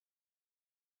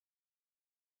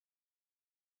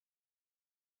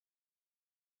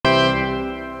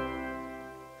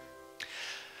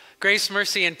Grace,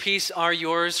 mercy, and peace are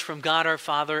yours from God our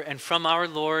Father and from our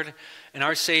Lord and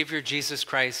our Savior, Jesus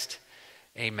Christ.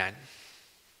 Amen.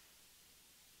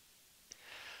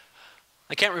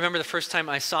 I can't remember the first time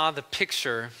I saw the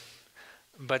picture,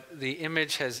 but the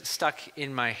image has stuck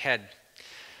in my head.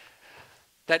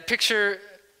 That picture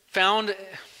found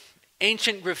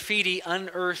ancient graffiti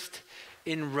unearthed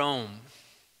in Rome.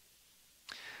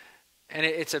 And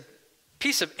it's a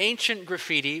piece of ancient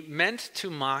graffiti meant to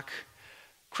mock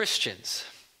Christians.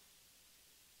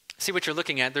 See what you're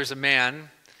looking at. There's a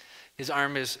man. His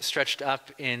arm is stretched up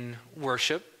in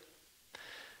worship.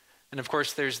 And of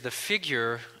course, there's the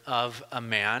figure of a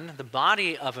man, the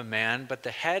body of a man, but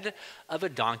the head of a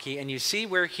donkey. And you see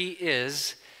where he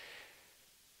is.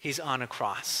 He's on a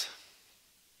cross.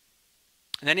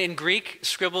 And then in Greek,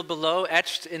 scribbled below,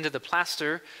 etched into the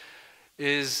plaster,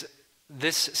 is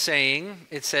this saying.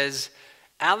 It says,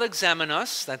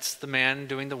 Alexamenos, that's the man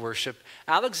doing the worship,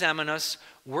 Alexamenos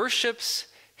worships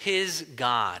his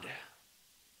God.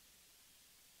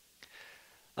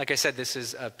 Like I said, this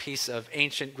is a piece of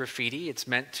ancient graffiti. It's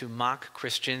meant to mock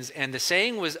Christians. And the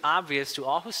saying was obvious to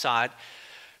all who saw it.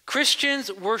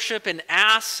 Christians worship an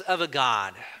ass of a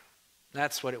God.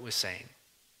 That's what it was saying.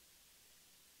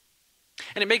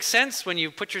 And it makes sense when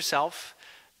you put yourself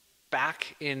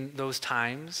back in those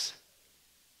times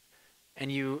and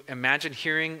you imagine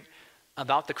hearing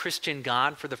about the Christian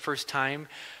God for the first time.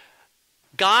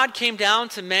 God came down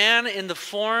to man in the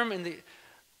form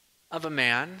of a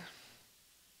man,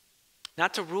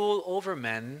 not to rule over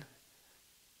men,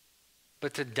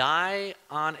 but to die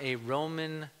on a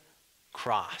Roman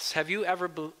cross. Have you ever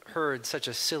heard such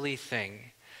a silly thing?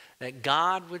 That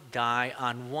God would die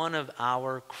on one of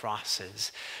our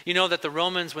crosses. You know that the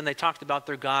Romans, when they talked about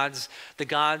their gods, the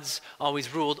gods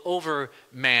always ruled over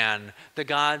man. The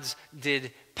gods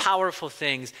did powerful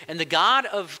things. And the God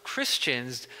of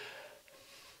Christians,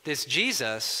 this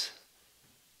Jesus,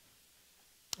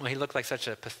 well, he looked like such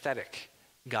a pathetic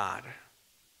God.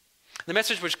 The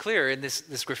message was clear in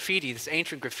this graffiti, this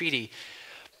ancient graffiti.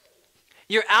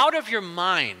 You're out of your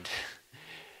mind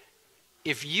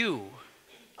if you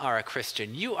are a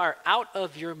Christian. You are out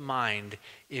of your mind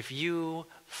if you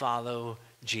follow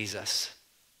Jesus.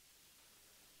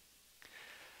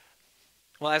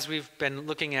 Well, as we've been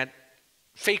looking at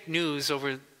fake news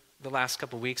over the last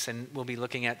couple of weeks, and we'll be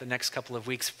looking at the next couple of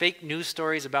weeks, fake news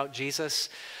stories about Jesus,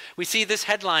 we see this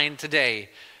headline today.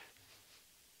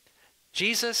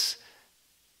 Jesus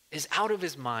is out of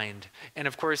his mind. And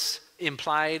of course,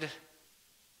 implied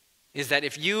is that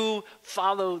if you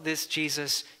follow this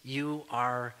Jesus, you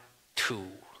are too.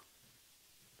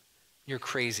 You're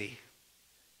crazy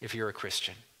if you're a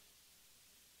Christian.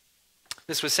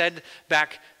 This was said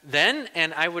back then,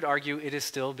 and I would argue it is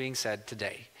still being said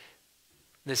today.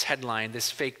 This headline,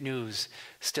 this fake news,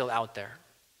 still out there.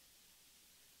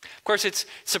 Of course, it's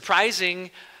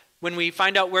surprising when we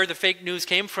find out where the fake news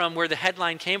came from, where the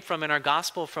headline came from in our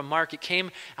gospel from Mark. It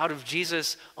came out of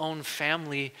Jesus' own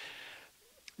family.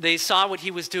 They saw what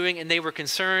he was doing and they were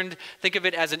concerned. Think of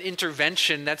it as an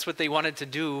intervention. That's what they wanted to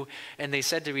do. And they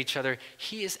said to each other,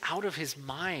 he is out of his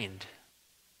mind.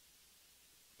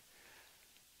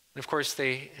 And of course,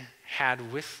 they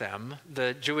had with them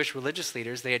the Jewish religious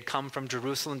leaders. They had come from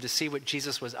Jerusalem to see what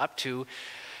Jesus was up to.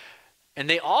 And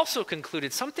they also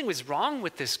concluded something was wrong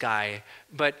with this guy.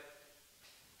 But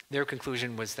their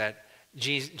conclusion was that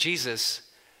Jesus,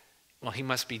 well, he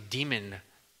must be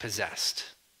demon-possessed.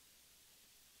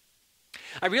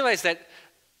 I realize that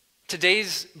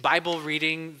today's Bible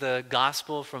reading, the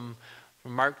gospel from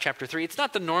Mark chapter 3, it's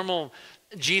not the normal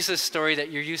Jesus story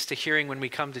that you're used to hearing when we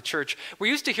come to church.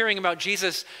 We're used to hearing about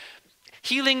Jesus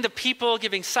healing the people,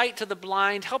 giving sight to the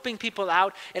blind, helping people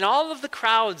out, and all of the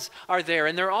crowds are there,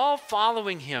 and they're all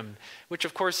following him, which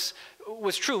of course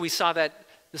was true. We saw that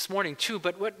this morning too,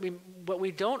 but what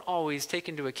we don't always take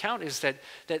into account is that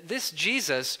this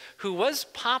Jesus, who was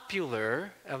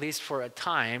popular, at least for a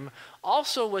time,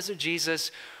 also was a Jesus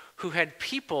who had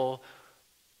people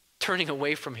turning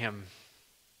away from him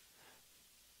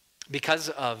because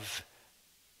of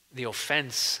the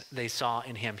offense they saw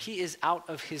in him. He is out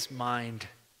of his mind.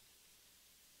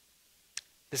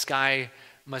 This guy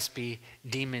must be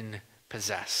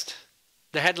demon-possessed.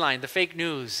 The headline, the fake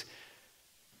news,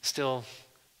 still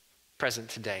present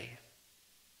today.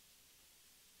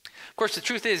 Of course, the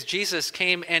truth is Jesus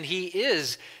came and he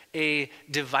is a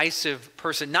divisive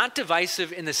person. Not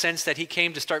divisive in the sense that he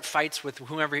came to start fights with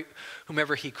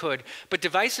whomever he could, but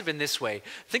divisive in this way.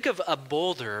 Think of a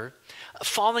boulder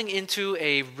falling into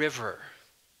a river.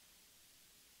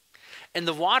 And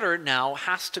the water now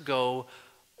has to go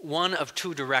one of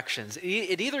two directions.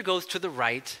 It either goes to the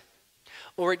right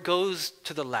or it goes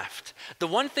to the left. The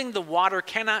one thing the water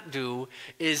cannot do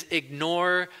is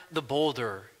ignore the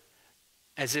boulder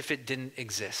as if it didn't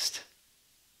exist.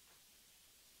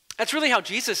 That's really how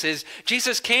Jesus is.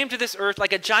 Jesus came to this earth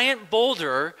like a giant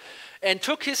boulder and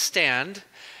took his stand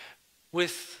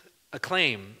with a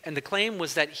claim. And the claim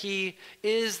was that he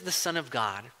is the Son of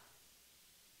God.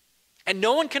 And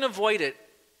no one can avoid it.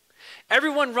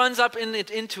 Everyone runs up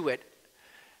into it.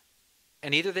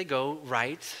 And either they go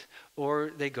right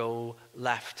or they go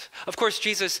left. Of course,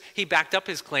 Jesus, he backed up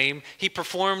his claim. He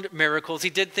performed miracles.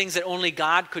 He did things that only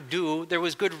God could do. There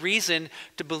was good reason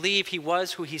to believe he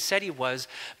was who he said he was.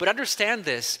 But understand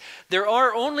this, there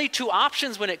are only two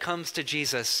options when it comes to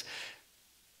Jesus.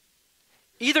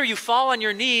 Either you fall on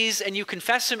your knees and you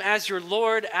confess him as your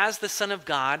Lord, as the Son of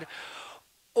God,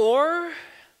 or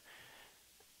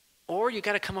you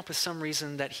got to come up with some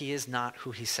reason that he is not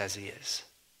who he says he is.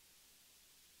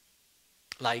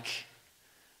 Like,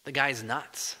 the guy's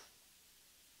nuts.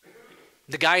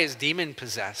 The guy is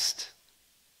demon-possessed.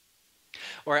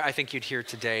 Or I think you'd hear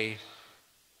today,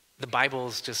 the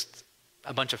Bible's just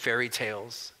a bunch of fairy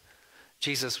tales.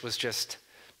 Jesus was just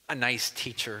a nice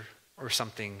teacher or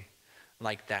something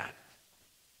like that.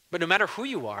 But no matter who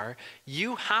you are,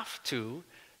 you have to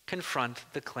confront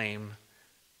the claim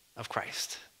of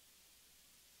Christ.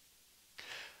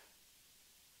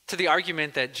 To the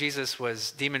argument that Jesus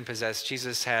was demon-possessed,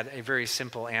 Jesus had a very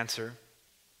simple answer.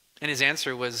 And his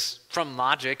answer was from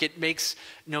logic. It makes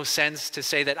no sense to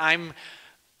say that I'm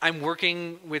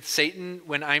working with Satan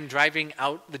when I'm driving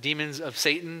out the demons of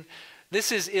Satan.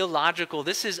 This is illogical.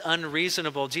 This is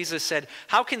unreasonable. Jesus said,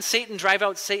 how can Satan drive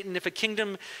out Satan if a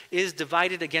kingdom is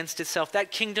divided against itself?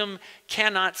 That kingdom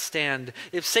cannot stand.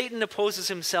 If Satan opposes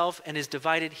himself and is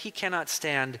divided, he cannot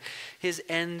stand. His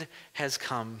end has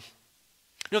come.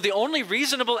 No, the only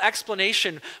reasonable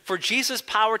explanation for Jesus'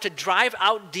 power to drive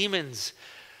out demons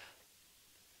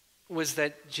was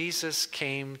that Jesus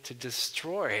came to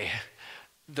destroy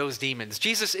those demons.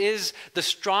 Jesus is the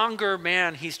stronger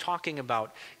man he's talking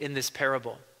about in this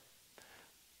parable.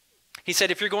 He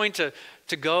said, if you're going to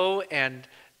go and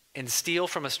steal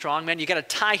from a strong man, you got to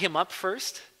tie him up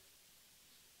first.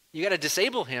 You got to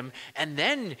disable him, and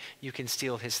then you can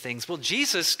steal his things. Well,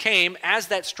 Jesus came as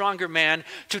that stronger man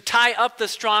to tie up the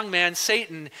strong man,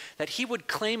 Satan, that he would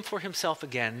claim for himself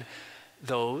again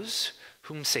those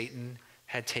whom Satan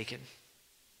had taken.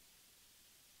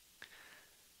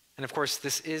 And of course,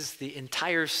 this is the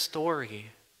entire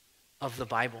story of the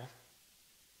Bible.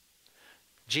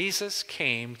 Jesus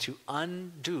came to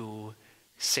undo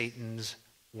Satan's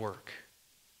work.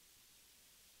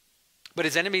 But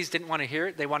his enemies didn't want to hear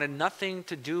it. They wanted nothing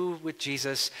to do with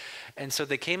Jesus. And so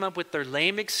they came up with their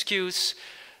lame excuse.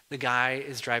 The guy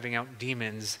is driving out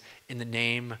demons in the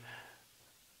name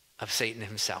of Satan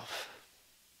himself.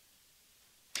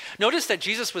 Notice that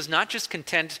Jesus was not just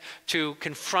content to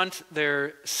confront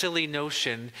their silly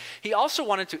notion. He also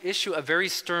wanted to issue a very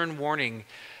stern warning.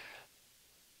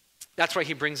 That's why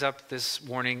he brings up this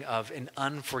warning of an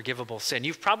unforgivable sin.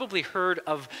 You've probably heard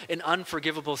of an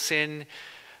unforgivable sin.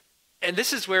 And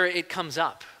this is where it comes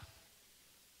up.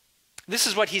 This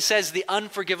is what he says the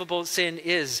unforgivable sin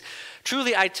is.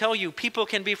 Truly, I tell you, people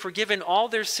can be forgiven all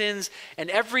their sins and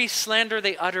every slander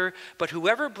they utter, but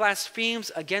whoever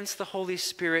blasphemes against the Holy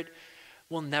Spirit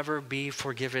will never be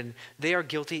forgiven. They are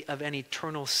guilty of an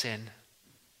eternal sin.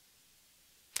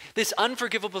 This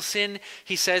unforgivable sin,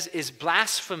 he says, is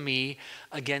blasphemy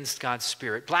against God's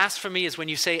Spirit. Blasphemy is when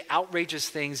you say outrageous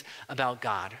things about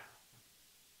God.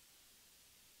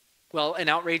 Well, an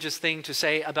outrageous thing to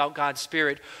say about God's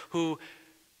Spirit, who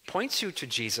points you to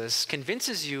Jesus,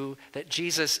 convinces you that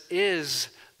Jesus is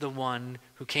the one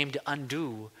who came to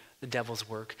undo the devil's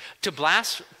work.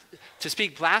 To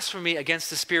speak blasphemy against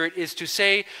the Spirit is to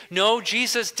say, no,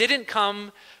 Jesus didn't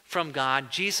come from God.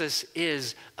 Jesus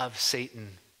is of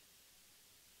Satan.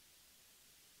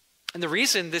 And the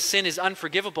reason this sin is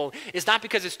unforgivable is not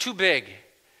because it's too big.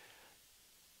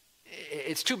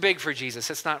 It's too big for Jesus.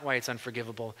 That's not why it's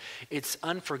unforgivable. It's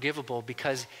unforgivable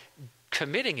because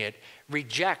committing it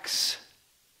rejects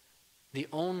the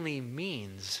only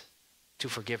means to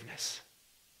forgiveness.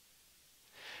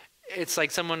 It's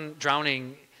like someone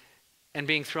drowning and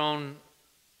being thrown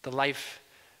the life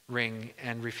ring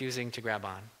and refusing to grab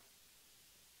on.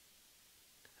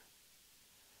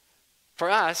 For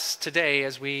us today,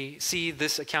 as we see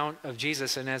this account of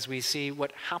Jesus and as we see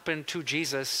what happened to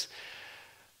Jesus,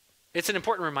 it's an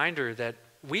important reminder that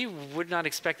we would not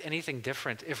expect anything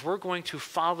different. If we're going to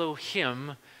follow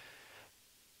him,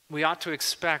 we ought to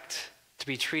expect to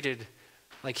be treated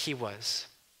like he was.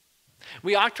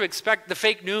 We ought to expect the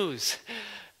fake news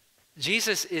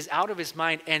Jesus is out of his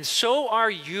mind, and so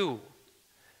are you.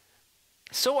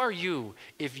 So are you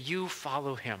if you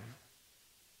follow him.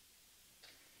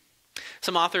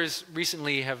 Some authors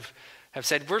recently have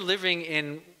said we're living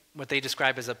in what they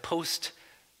describe as a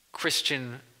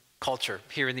post-Christian culture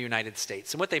here in the United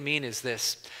States. And what they mean is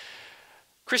this.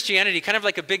 Christianity, kind of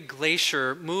like a big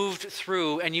glacier, moved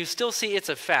through, and you still see its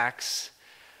effects,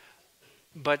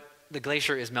 but the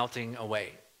glacier is melting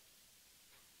away.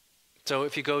 So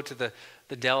if you go to the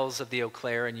dells of the Eau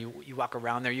Claire and you walk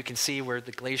around there, you can see where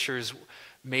the glaciers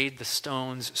made the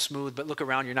stones smooth, but look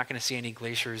around, you're not going to see any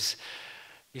glaciers.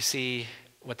 You see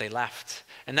what they left.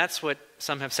 And that's what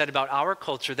some have said about our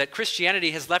culture, that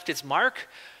Christianity has left its mark,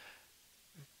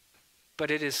 but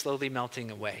it is slowly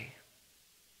melting away.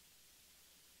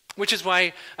 Which is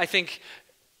why I think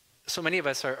so many of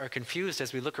us are confused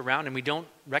as we look around and we don't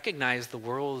recognize the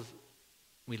world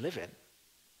we live in.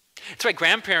 It's why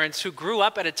grandparents who grew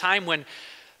up at a time when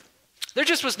there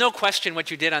just was no question what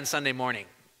you did on Sunday morning.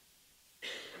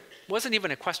 It wasn't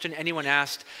even a question anyone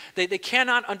asked. They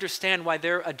cannot understand why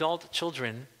their adult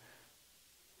children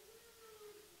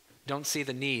don't see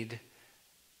the need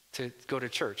to go to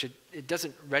church. It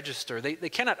doesn't register. They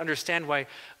cannot understand why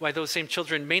those same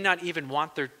children may not even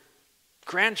want their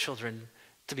grandchildren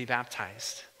to be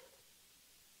baptized.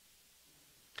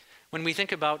 When we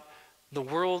think about the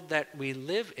world that we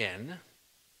live in,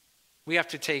 we have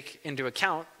to take into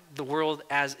account the world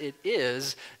as it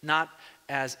is, not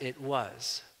as it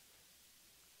was.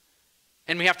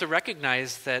 And we have to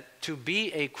recognize that to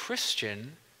be a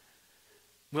Christian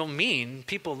will mean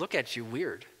people look at you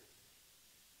weird.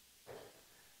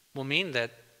 Will mean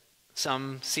that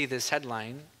some see this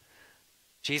headline,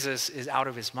 Jesus is out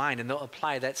of his mind, and they'll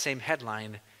apply that same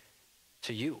headline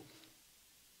to you.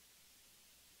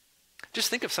 Just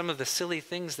think of some of the silly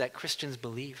things that Christians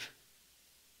believe.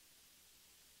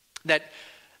 That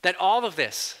all of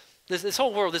this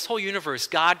whole world, this whole universe,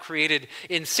 God created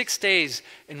in 6 days.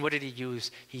 And what did he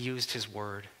use? He used his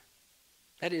word.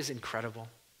 That is incredible.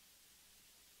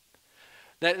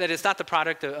 That it's not the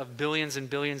product of billions and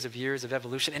billions of years of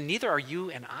evolution, and neither are you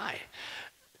and I.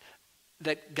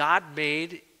 That God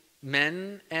made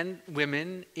men and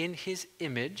women in his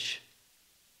image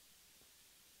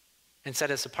and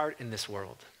set us apart in this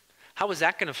world. How is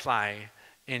that going to fly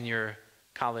in your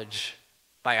college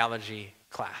biology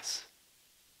class?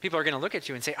 People are going to look at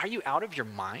you and say, are you out of your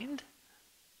mind?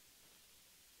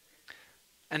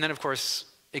 And then, of course,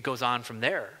 it goes on from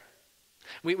there.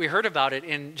 We heard about it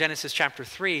in Genesis chapter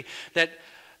 3, that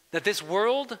this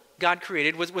world God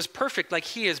created was perfect like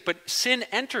he is, but sin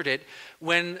entered it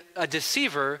when a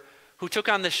deceiver who took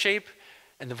on the shape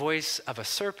and the voice of a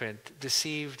serpent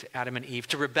deceived Adam and Eve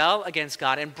to rebel against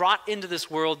God and brought into this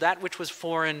world that which was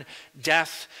foreign,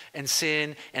 death and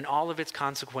sin and all of its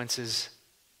consequences.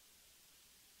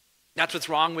 That's what's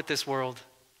wrong with this world.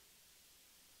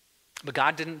 But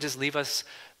God didn't just leave us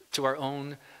to our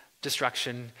own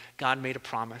destruction. God made a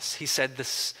promise. He said the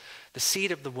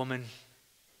seed of the woman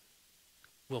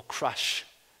will crush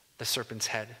the serpent's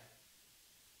head.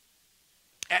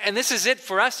 And this is it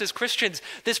for us as Christians.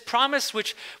 This promise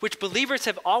which believers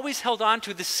have always held on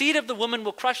to, the seed of the woman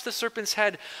will crush the serpent's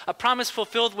head, a promise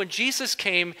fulfilled when Jesus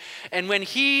came and when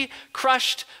he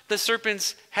crushed the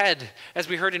serpent's head, as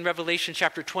we heard in Revelation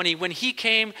chapter 20, when he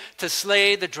came to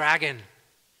slay the dragon.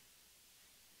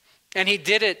 And he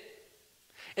did it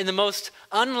in the most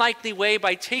unlikely way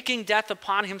by taking death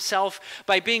upon himself,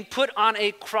 by being put on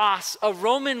a cross, a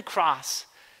Roman cross,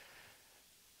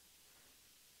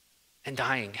 and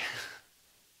dying.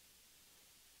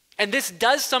 And this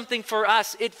does something for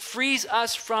us. It frees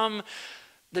us from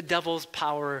the devil's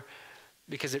power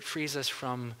because it frees us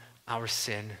from our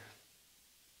sin.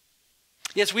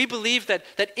 Yes, we believe that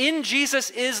in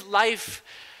Jesus is life,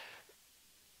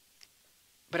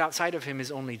 but outside of him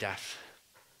is only death.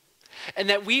 And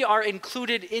that we are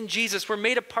included in Jesus. We're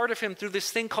made a part of him through this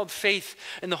thing called faith.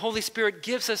 And the Holy Spirit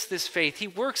gives us this faith. He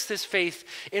works this faith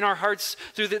in our hearts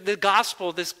through the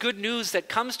gospel, this good news that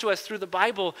comes to us through the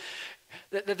Bible,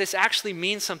 that this actually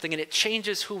means something and it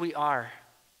changes who we are.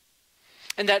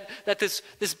 And that this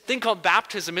thing called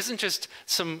baptism isn't just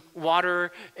some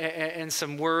water and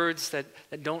some words that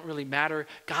don't really matter.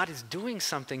 God is doing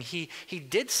something. He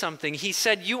did something. He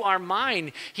said, you are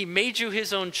mine. He made you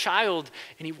his own child,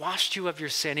 and he washed you of your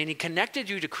sin, and he connected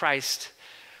you to Christ.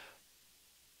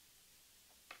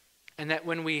 And that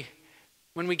when we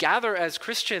gather as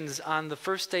Christians on the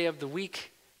first day of the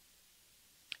week,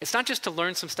 it's not just to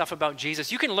learn some stuff about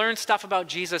Jesus. You can learn stuff about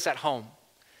Jesus at home.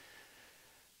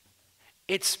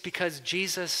 It's because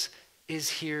Jesus is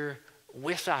here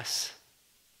with us.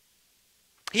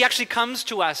 He actually comes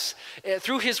to us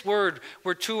through his word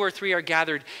where 2 or 3 are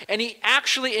gathered. And he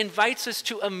actually invites us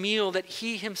to a meal that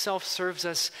he himself serves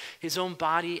us, his own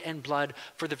body and blood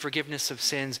for the forgiveness of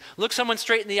sins. Look someone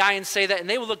straight in the eye and say that, and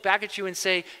they will look back at you and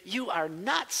say, you are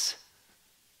nuts.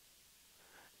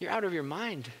 You're out of your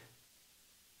mind.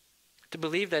 To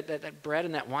believe that bread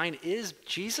and that wine is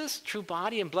Jesus' true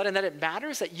body and blood, and that it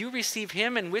matters that you receive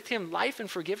him and with him life and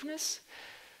forgiveness.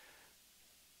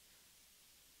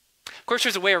 Of course,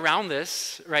 there's a way around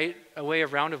this, right? A way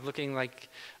around of looking like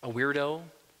a weirdo.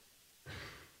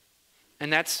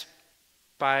 And that's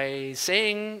by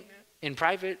saying in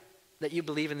private that you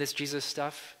believe in this Jesus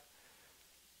stuff,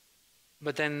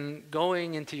 but then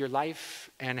going into your life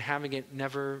and having it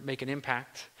never make an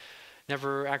impact,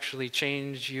 never actually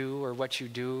change you or what you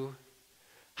do,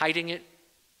 hiding it,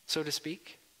 so to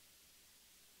speak.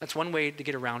 That's one way to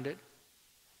get around it.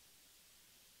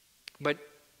 But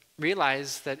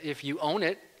realize that if you own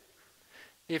it,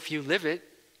 if you live it,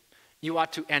 you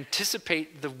ought to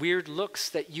anticipate the weird looks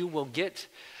that you will get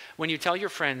when you tell your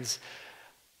friends,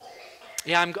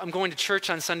 yeah, I'm going to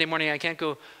church on Sunday morning. I can't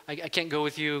go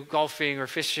with you golfing or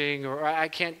fishing, or I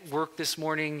can't work this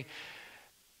morning.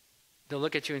 They'll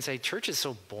look at you and say, church is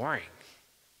so boring.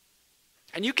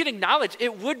 And you can acknowledge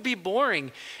it would be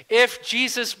boring if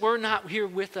Jesus were not here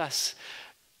with us.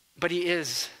 But he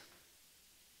is.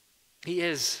 He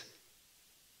is.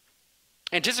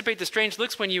 Anticipate the strange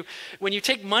looks when you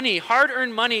take money,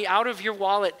 hard-earned money out of your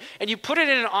wallet and you put it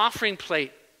in an offering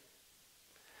plate.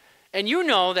 And you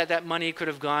know that money could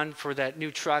have gone for that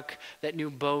new truck, that new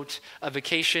boat, a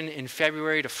vacation in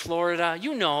February to Florida.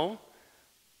 You know.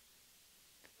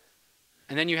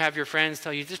 And then you have your friends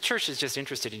tell you, the church is just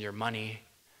interested in your money.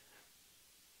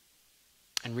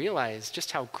 And realize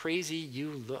just how crazy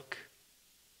you look.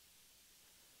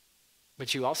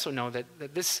 But you also know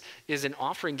that this is an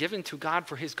offering given to God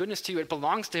for his goodness to you. It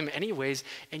belongs to him anyways,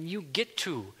 and you get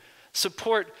to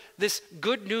support this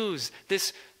good news,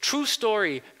 this true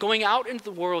story going out into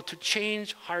the world to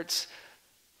change hearts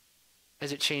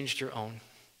as it changed your own,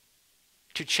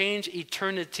 to change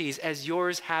eternities as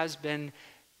yours has been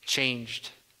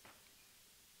changed.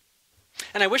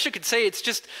 And I wish I could say it's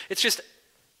just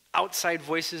outside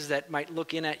voices that might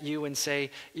look in at you and say,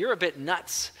 you're a bit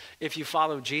nuts if you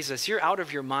follow Jesus. You're out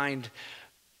of your mind.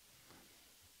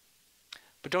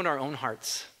 But don't our own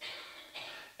hearts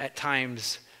at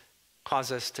times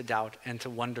cause us to doubt and to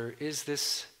wonder, is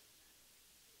this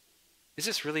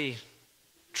really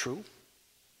true?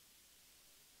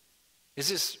 Is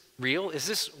this real? Is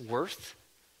this worth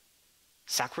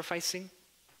sacrificing?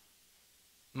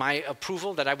 My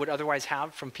approval that I would otherwise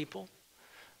have from people?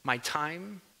 My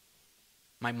time?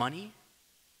 My money?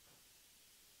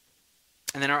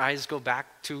 And then our eyes go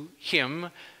back to him,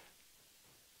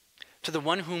 to the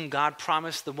one whom God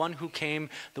promised, the one who came,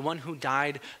 the one who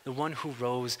died, the one who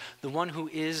rose, the one who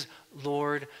is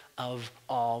Lord of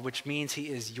all, which means he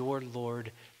is your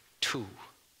Lord too.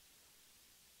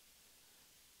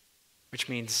 Which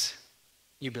means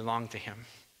you belong to him.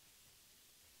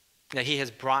 That he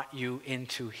has brought you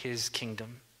into his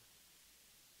kingdom.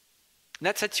 And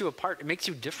that sets you apart. It makes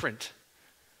you different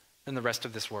than the rest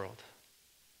of this world.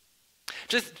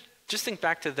 Just think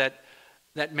back to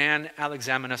that man,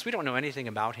 Alexamenus. We don't know anything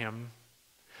about him.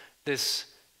 This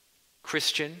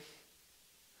Christian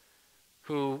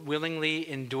who willingly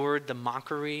endured the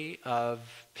mockery of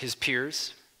his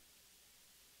peers.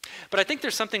 But I think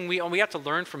there's something we have to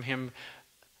learn from him,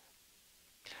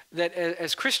 that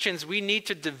as Christians, we need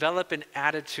to develop an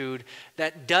attitude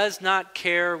that does not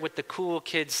care what the cool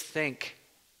kids think.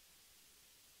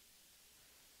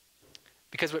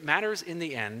 Because what matters in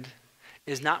the end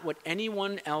is not what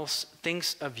anyone else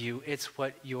thinks of you, it's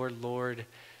what your Lord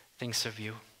thinks of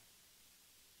you.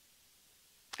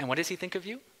 And what does he think of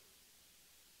you?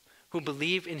 Who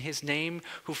believe in his name,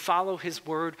 who follow his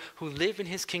word, who live in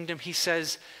his kingdom. He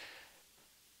says,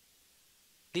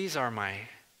 these are my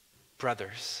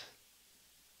brothers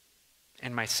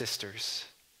and my sisters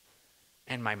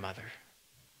and my mother.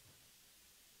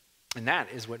 And that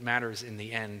is what matters in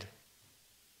the end.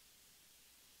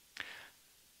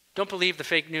 Don't believe the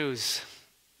fake news.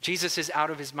 Jesus is out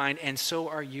of his mind, and so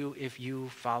are you if you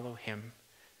follow him.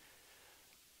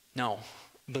 No,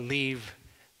 believe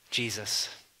Jesus.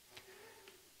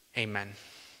 Amen.